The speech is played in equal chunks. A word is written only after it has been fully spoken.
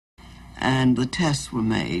and the tests were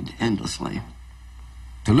made endlessly.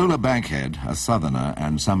 Tallulah Bankhead, a Southerner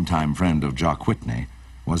and sometime friend of Jock Whitney,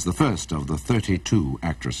 was the first of the 32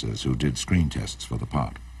 actresses who did screen tests for the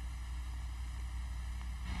part.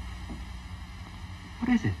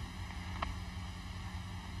 What is it?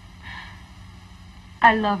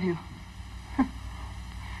 I love you.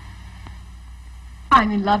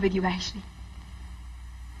 I'm in love with you, Ashley.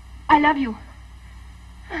 I love you.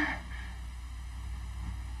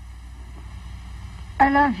 I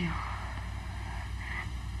love you.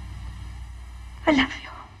 I love you.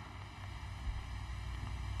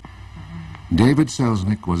 David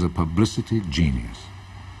Selznick was a publicity genius.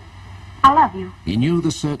 I love you. He knew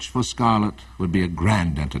the search for Scarlett would be a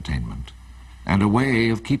grand entertainment and a way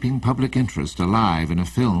of keeping public interest alive in a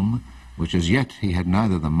film which as yet he had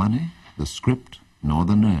neither the money, the script, nor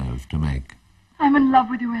the nerve to make. I'm in love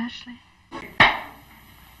with you, Ashley. All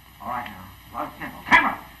right now. Light the candle.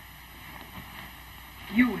 Camera!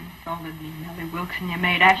 You insulted me, Nellie Wilkes, and you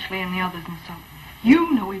made Ashley and the others insult me.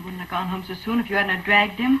 You know he wouldn't have gone home so soon if you hadn't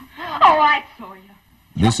dragged him. Oh, I saw you.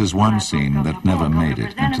 This is one scene that never made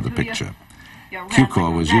it into the picture.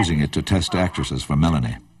 Cukor was using it to test actresses for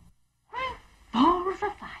Melanie. Balls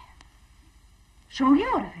of fire. So you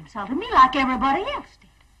would have insulted me like everybody else did.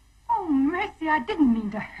 Oh, Mercy, I didn't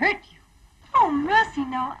mean to hurt you. Oh, Mercy,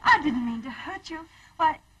 no, I didn't mean to hurt you.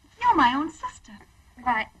 Why, you're my own sister.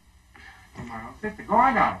 Why, My own sister, go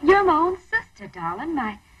on now. you're my own sister, darling.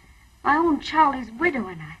 My own Charlie's widow,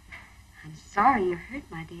 and I'm sorry you hurt,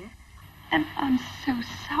 my dear. And I'm so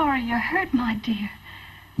sorry you hurt, my dear.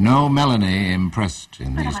 No Melanie impressed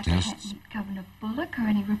in But these I tests, can't meet Governor Bullock or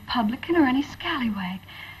any Republican or any scallywag.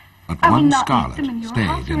 but I will one not meet Scarlett them in your stayed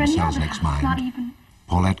house in or any other Selznick's house, not mind. even...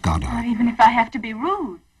 Paulette Not Goddard. even if I have to be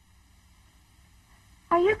rude.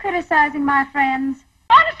 Are you criticizing my friends?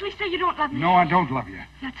 Honestly, say you don't love me. No, I don't love you.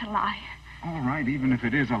 That's a lie. All right, even if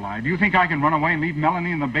it is a lie. Do you think I can run away and leave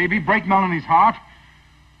Melanie and the baby? Break Melanie's heart?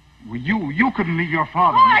 Well, you couldn't leave your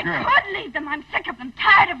father Oh, and I the girl. could leave them. I'm sick of them,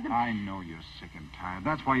 tired of them. I know you're sick and tired.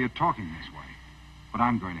 That's why you're talking this way. But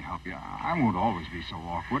I'm going to help you. I won't always be so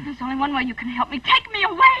awkward. There's only one way you can help me. Take me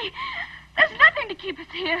away. There's nothing to keep us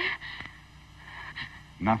here.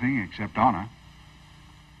 Nothing except honor.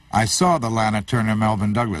 I saw the Lana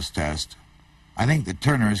Turner-Melvin Douglas test. I think that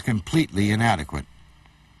Turner is completely inadequate.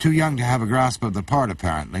 Too young to have a grasp of the part,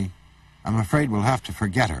 apparently. I'm afraid we'll have to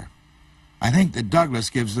forget her. I think that Douglas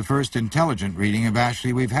gives the first intelligent reading of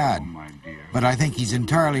Ashley we've had. Oh, my dear. But I think he's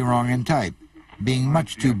entirely wrong in type, being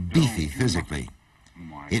much too beefy physically.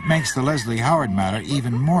 It makes the Leslie Howard matter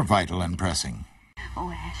even more vital and pressing. Oh,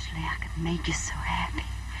 Ashley, I could make you so happy.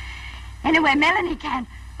 Anyway, Melanie can.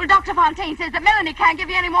 Well, Dr. Fontaine says that Melanie can't give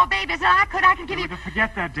you any more babies, and I can give you...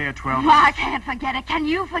 Forget that day at 12. Well, I can't forget it. Can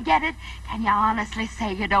you forget it? Can you honestly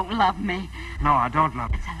say you don't love me? No, I don't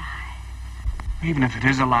love It's a lie. Even if it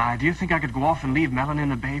is a lie, do you think I could go off and leave Melanie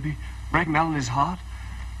and the baby? Break Melanie's heart?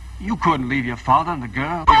 You couldn't leave your father and the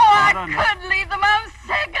girl. Oh, I could leave them. I'm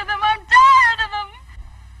sick of them. I'm tired of them.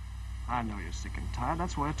 I know you're sick and tired.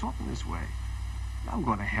 That's why you're talking this way. I'm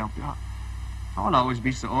going to help you. I won't always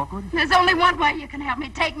be so awkward. There's only one way you can help me.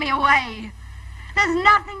 Take me away. There's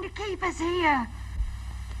nothing to keep us here.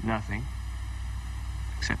 Nothing.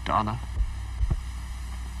 Except honor.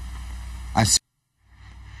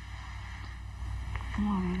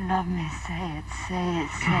 Oh, you love me. Say it, say it,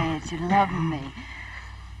 say it. You love me.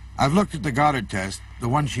 I've looked at the Goddard test, the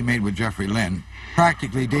one she made with Jeffrey Lynn,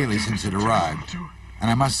 practically daily since it arrived. And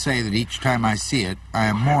I must say that each time I see it, I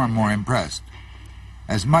am more and more impressed.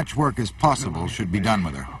 As much work as possible should be done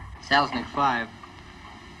with her. Selznick 5.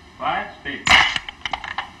 5, speed.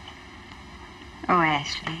 Oh,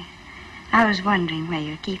 Ashley, I was wondering where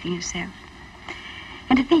you're keeping yourself.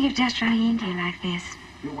 And to think of just running into you like this.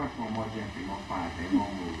 You went for more gently, more quietly, more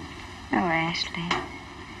move. Oh, Ashley,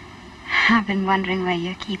 I've been wondering where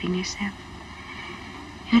you're keeping yourself.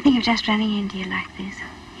 And to think of just running into you like this.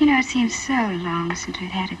 You know, it seems so long since we've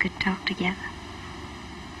had a good talk together.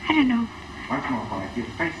 I don't know. Once more, boy. Your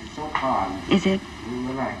face is so hard. Is it? You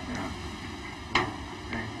relax now.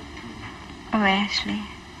 Oh, Ashley,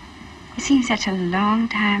 it seems such a long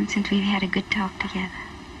time since we've had a good talk together.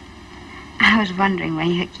 I was wondering where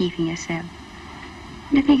you're keeping yourself.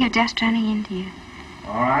 And to think of just running into you.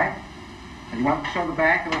 All right. And you want to show the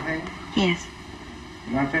back of the thing? Yes.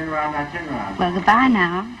 You want to turn around now? Turn around. Well, goodbye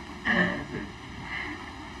now.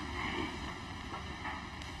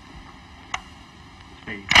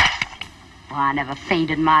 Speed. Well, I never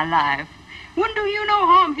fainted in my life. Wouldn't do you no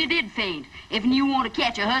harm if you did faint. If you want to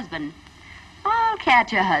catch your husband, I'll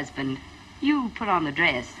catch your husband. You put on the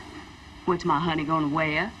dress. What's my honey going to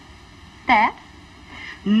wear? That?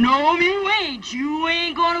 No, you ain't. You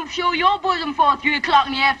ain't gonna show your bosom before 3 o'clock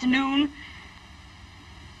in the afternoon.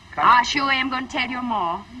 I sure am gonna tell your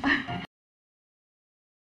ma.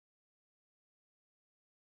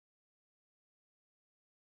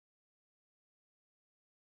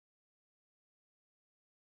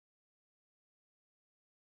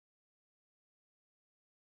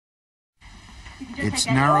 It's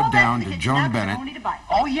narrowed down to Joan Bennett.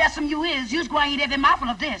 Oh, yes'm, you is. You's going to eat every mouthful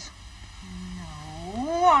of this.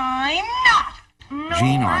 No, I'm not. No,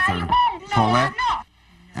 Jean Arthur, Paulette,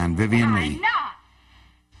 and Vivian Lee. I'm not.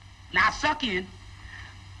 Now suck in.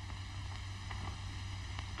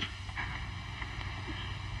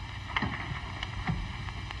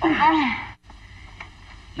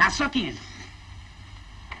 Now suck in.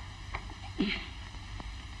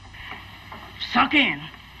 Suck in.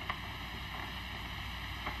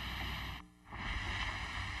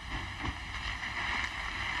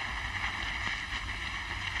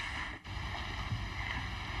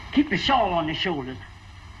 Keep the shawl on the shoulders.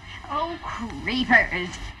 Oh, creepers.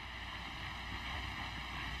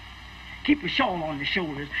 Keep the shawl on the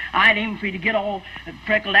shoulders. I ain't aiming for you to get all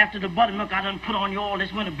freckled after the buttermilk I done put on you all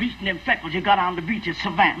this winter, bleaching them freckles you got on the beach at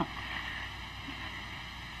Savannah.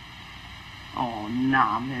 Oh,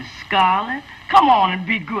 now, Miss Scarlett. Come on and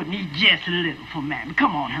be good and eat just a little for Mammy.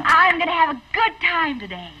 Come on, honey. I'm gonna have a good time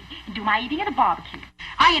today and do my eating at a barbecue.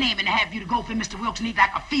 I ain't aiming to have you to go for Mr. Wilkes and eat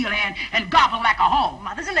like a field hand and gobble like a hog.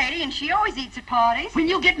 Mother's a lady and she always eats at parties. When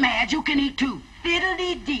you get mad, you can eat too.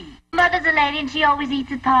 Fiddle-dee-dee. Mother's a lady and she always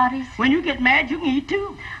eats at parties. When you get mad, you can eat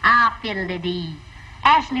too. Ah, fiddle-dee-dee.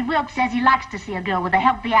 Ashley Wilkes says he likes to see a girl with a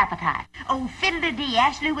healthy appetite. Oh, fiddle-dee-dee.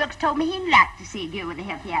 Ashley Wilkes told me he'd like to see a girl with a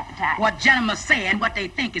healthy appetite. What gentlemen say and what they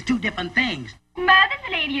think is two different things. Mother's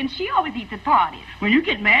a lady and she always eats at parties. When you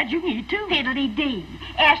get mad, you can eat too. Fiddle-dee-dee.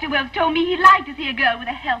 Ashley Wilkes told me he'd like to see a girl with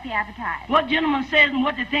a healthy appetite. What gentleman says and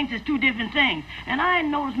what they think is two different things. And I ain't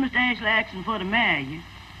noticed Mr. Ashley asking for to marry you.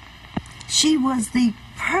 She was the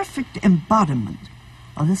perfect embodiment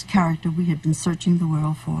of this character we had been searching the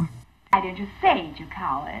world for. Why didn't you say it, you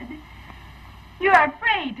coward? You're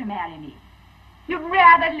afraid to marry me. You'd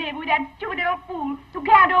rather live with that stupid little fool who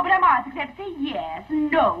can't open her mouth except say yes,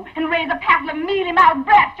 no, and raise a packet of mealy-mouthed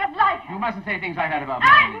brats just like her. You mustn't say things like that about me.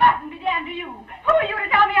 I mustn't be damned to you. Who are you to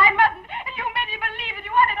tell me I mustn't? And you made me believe that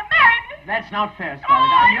you wanted to marry me. That's not fair, Oh,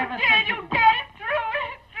 Scarlett. you did. It's true.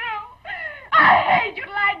 It's true. I hate you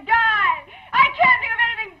like